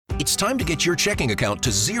It's time to get your checking account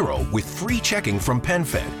to zero with free checking from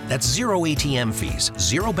PenFed. That's zero ATM fees,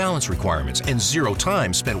 zero balance requirements, and zero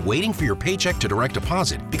time spent waiting for your paycheck to direct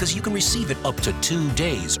deposit because you can receive it up to 2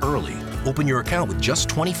 days early. Open your account with just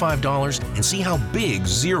 $25 and see how big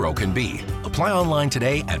zero can be. Apply online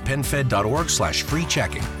today at PenFed.org/free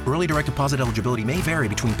checking. Early direct deposit eligibility may vary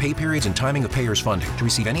between pay periods and timing of payer's funding. To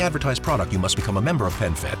receive any advertised product, you must become a member of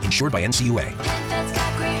PenFed, insured by NCUA. PenFed's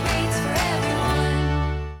got great rates for everyone.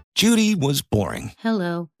 Judy was boring.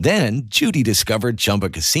 Hello. Then Judy discovered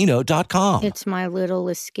ChumbaCasino.com. It's my little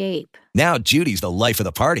escape. Now Judy's the life of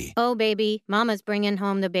the party. Oh, baby, mama's bringing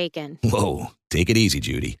home the bacon. Whoa, take it easy,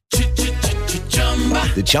 Judy.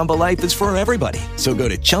 The Chumba life is for everybody. So go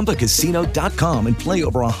to ChumbaCasino.com and play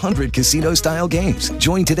over 100 casino-style games.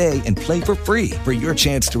 Join today and play for free for your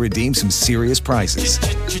chance to redeem some serious prizes.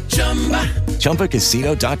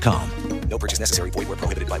 ChumbaCasino.com. No purchase necessary. Void where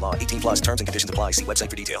prohibited by law. 18 plus terms and conditions apply. See website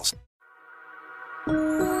for details.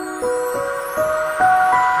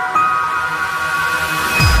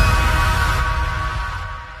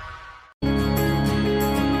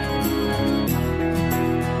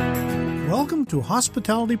 Welcome to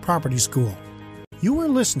Hospitality Property School. You are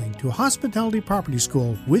listening to Hospitality Property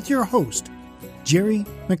School with your host, Jerry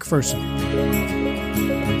McPherson.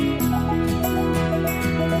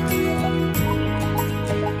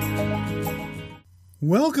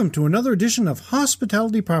 Welcome to another edition of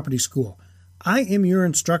Hospitality Property School. I am your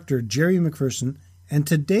instructor, Jerry McPherson, and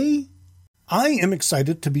today I am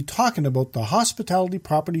excited to be talking about the Hospitality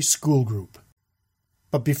Property School Group.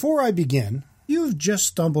 But before I begin, you've just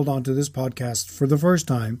stumbled onto this podcast for the first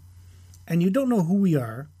time, and you don't know who we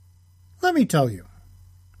are. Let me tell you.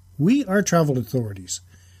 We are travel authorities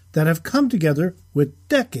that have come together with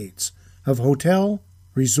decades of hotel,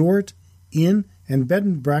 resort, inn, and bed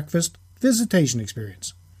and breakfast visitation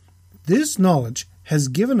experience. This knowledge has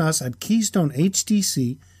given us at Keystone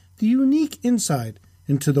HDC the unique insight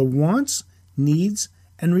into the wants, needs,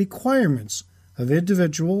 and requirements of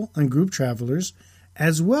individual and group travelers,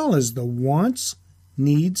 as well as the wants,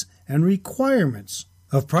 needs, and requirements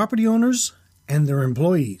of property owners and their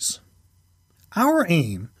employees. Our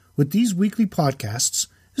aim with these weekly podcasts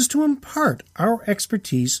is to impart our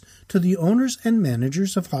expertise to the owners and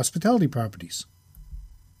managers of hospitality properties.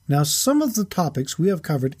 Now, some of the topics we have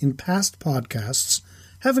covered in past podcasts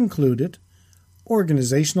have included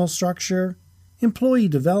organizational structure, employee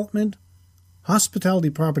development, hospitality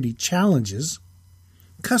property challenges,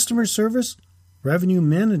 customer service, revenue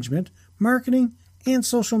management, marketing, and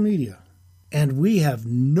social media. And we have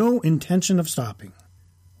no intention of stopping.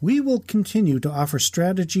 We will continue to offer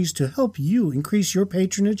strategies to help you increase your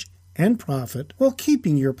patronage and profit while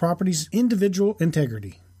keeping your property's individual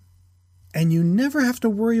integrity. And you never have to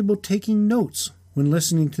worry about taking notes when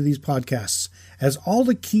listening to these podcasts, as all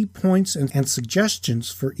the key points and suggestions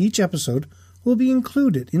for each episode will be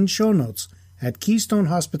included in show notes at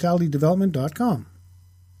KeystoneHospitalityDevelopment.com.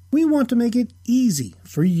 We want to make it easy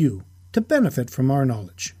for you to benefit from our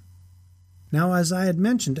knowledge. Now, as I had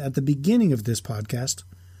mentioned at the beginning of this podcast,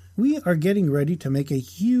 we are getting ready to make a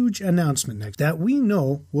huge announcement next that we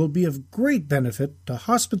know will be of great benefit to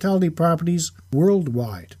hospitality properties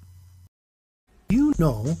worldwide. You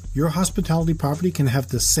know your hospitality property can have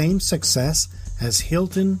the same success as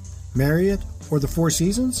Hilton, Marriott, or the Four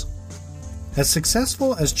Seasons? As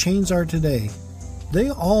successful as chains are today, they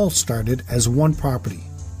all started as one property.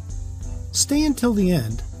 Stay until the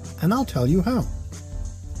end, and I'll tell you how.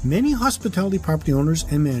 Many hospitality property owners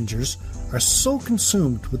and managers are so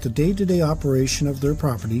consumed with the day-to-day operation of their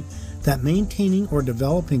property that maintaining or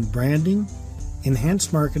developing branding,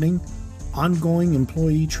 enhanced marketing, ongoing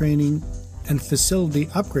employee training, and facility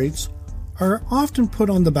upgrades are often put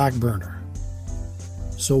on the back burner.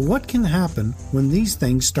 So what can happen when these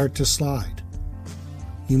things start to slide?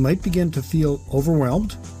 You might begin to feel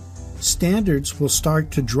overwhelmed, standards will start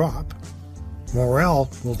to drop, morale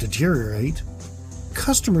will deteriorate,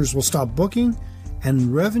 customers will stop booking,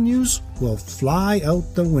 and revenues will fly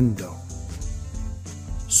out the window.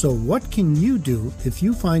 So what can you do if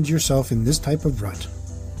you find yourself in this type of rut?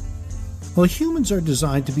 Well, humans are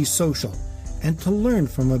designed to be social and to learn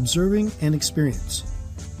from observing and experience.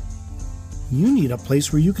 You need a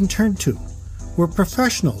place where you can turn to, where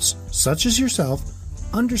professionals, such as yourself,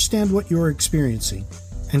 understand what you're experiencing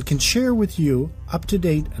and can share with you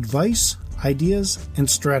up-to-date advice, ideas, and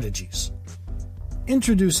strategies.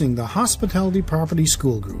 Introducing the Hospitality Property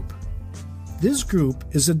School Group. This group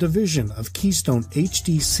is a division of Keystone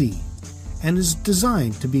HDC and is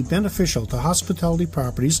designed to be beneficial to hospitality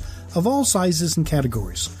properties of all sizes and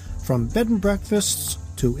categories, from bed and breakfasts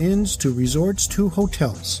to inns to resorts to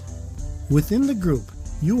hotels. Within the group,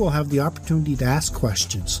 you will have the opportunity to ask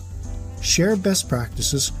questions, share best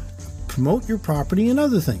practices, promote your property, and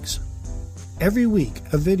other things. Every week,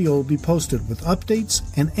 a video will be posted with updates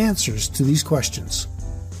and answers to these questions.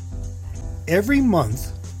 Every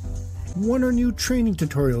month, one or new training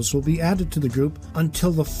tutorials will be added to the group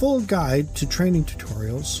until the full guide to training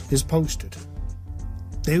tutorials is posted.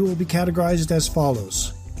 They will be categorized as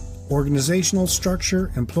follows: organizational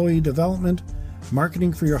structure, employee development,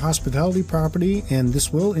 marketing for your hospitality property, and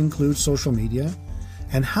this will include social media,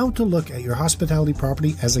 and how to look at your hospitality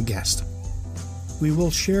property as a guest. We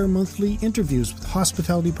will share monthly interviews with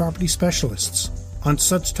hospitality property specialists on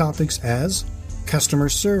such topics as customer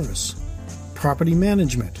service, property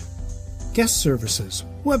management, guest services,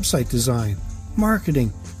 website design,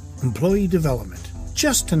 marketing, employee development,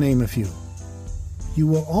 just to name a few. You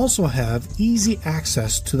will also have easy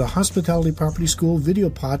access to the Hospitality Property School video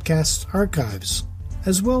podcasts archives,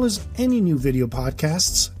 as well as any new video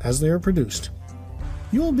podcasts as they are produced.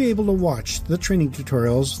 You will be able to watch the training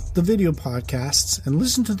tutorials, the video podcasts, and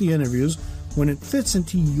listen to the interviews when it fits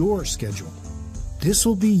into your schedule. This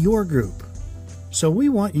will be your group, so we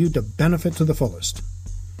want you to benefit to the fullest.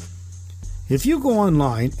 If you go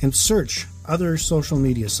online and search other social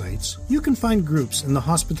media sites, you can find groups in the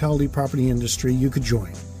hospitality property industry you could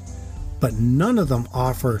join, but none of them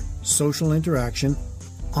offer social interaction,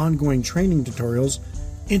 ongoing training tutorials,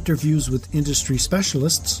 interviews with industry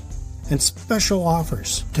specialists, and special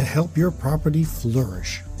offers to help your property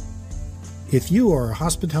flourish. If you are a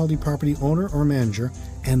hospitality property owner or manager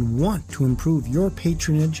and want to improve your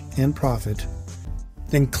patronage and profit,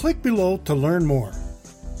 then click below to learn more.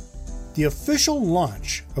 The official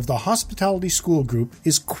launch of the Hospitality School Group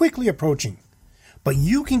is quickly approaching, but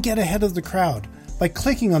you can get ahead of the crowd by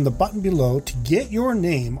clicking on the button below to get your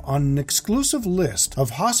name on an exclusive list of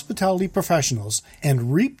hospitality professionals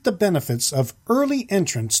and reap the benefits of early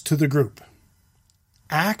entrance to the group.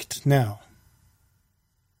 Act now.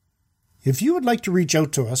 If you would like to reach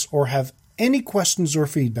out to us or have any questions or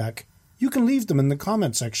feedback, you can leave them in the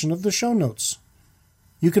comment section of the show notes.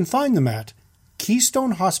 You can find them at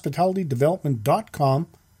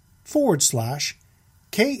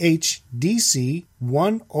KeystoneHospitalityDevelopment.com/KHDC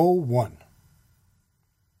 101.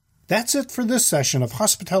 That's it for this session of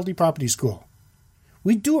Hospitality Property School.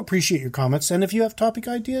 We do appreciate your comments, and if you have topic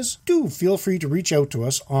ideas, do feel free to reach out to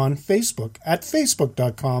us on Facebook at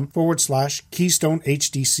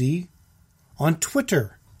facebook.com/KeystoneHDC, on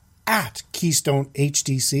Twitter at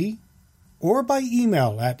KeystoneHDC, or by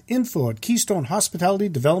email at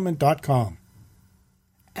info@KeystoneHospitalityDevelopment.com.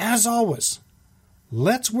 As always,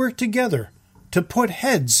 let's work together to put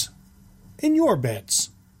heads in your beds.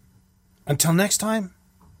 Until next time,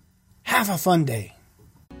 have a fun day.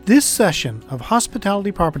 This session of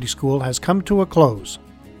Hospitality Property School has come to a close.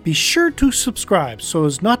 Be sure to subscribe so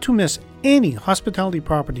as not to miss any hospitality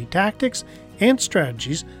property tactics and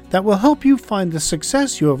strategies that will help you find the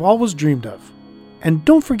success you have always dreamed of. And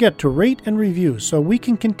don't forget to rate and review so we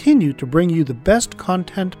can continue to bring you the best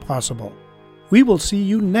content possible. We will see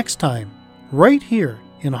you next time, right here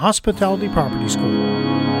in Hospitality Property School.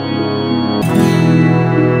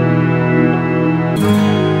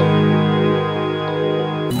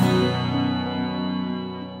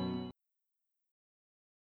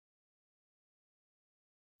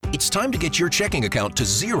 It's time to get your checking account to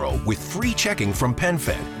zero with free checking from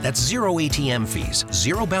PenFed. That's zero ATM fees,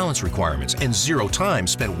 zero balance requirements, and zero time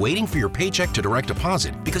spent waiting for your paycheck to direct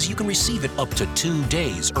deposit because you can receive it up to 2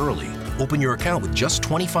 days early. Open your account with just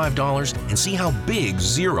 $25 and see how big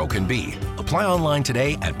zero can be. Apply online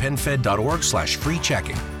today at penfed.org/free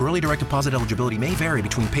checking. Early direct deposit eligibility may vary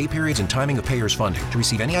between pay periods and timing of payer's funding. To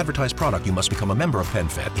receive any advertised product, you must become a member of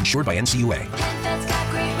PenFed, insured by NCUA. PenFed's got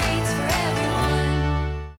great rates for everyone.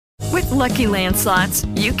 With Lucky Land Slots,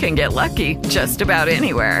 you can get lucky just about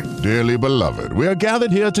anywhere. Dearly beloved, we are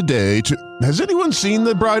gathered here today to... Has anyone seen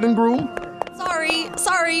the bride and groom?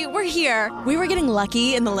 Sorry, we're here. We were getting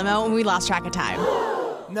lucky in the limo and we lost track of time.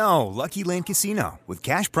 No, Lucky Land Casino, with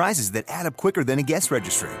cash prizes that add up quicker than a guest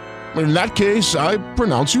registry. In that case, I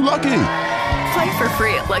pronounce you lucky. Play for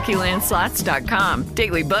free at LuckyLandSlots.com.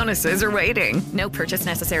 Daily bonuses are waiting. No purchase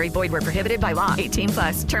necessary. Void where prohibited by law.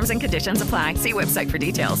 18+. Terms and conditions apply. See website for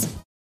details.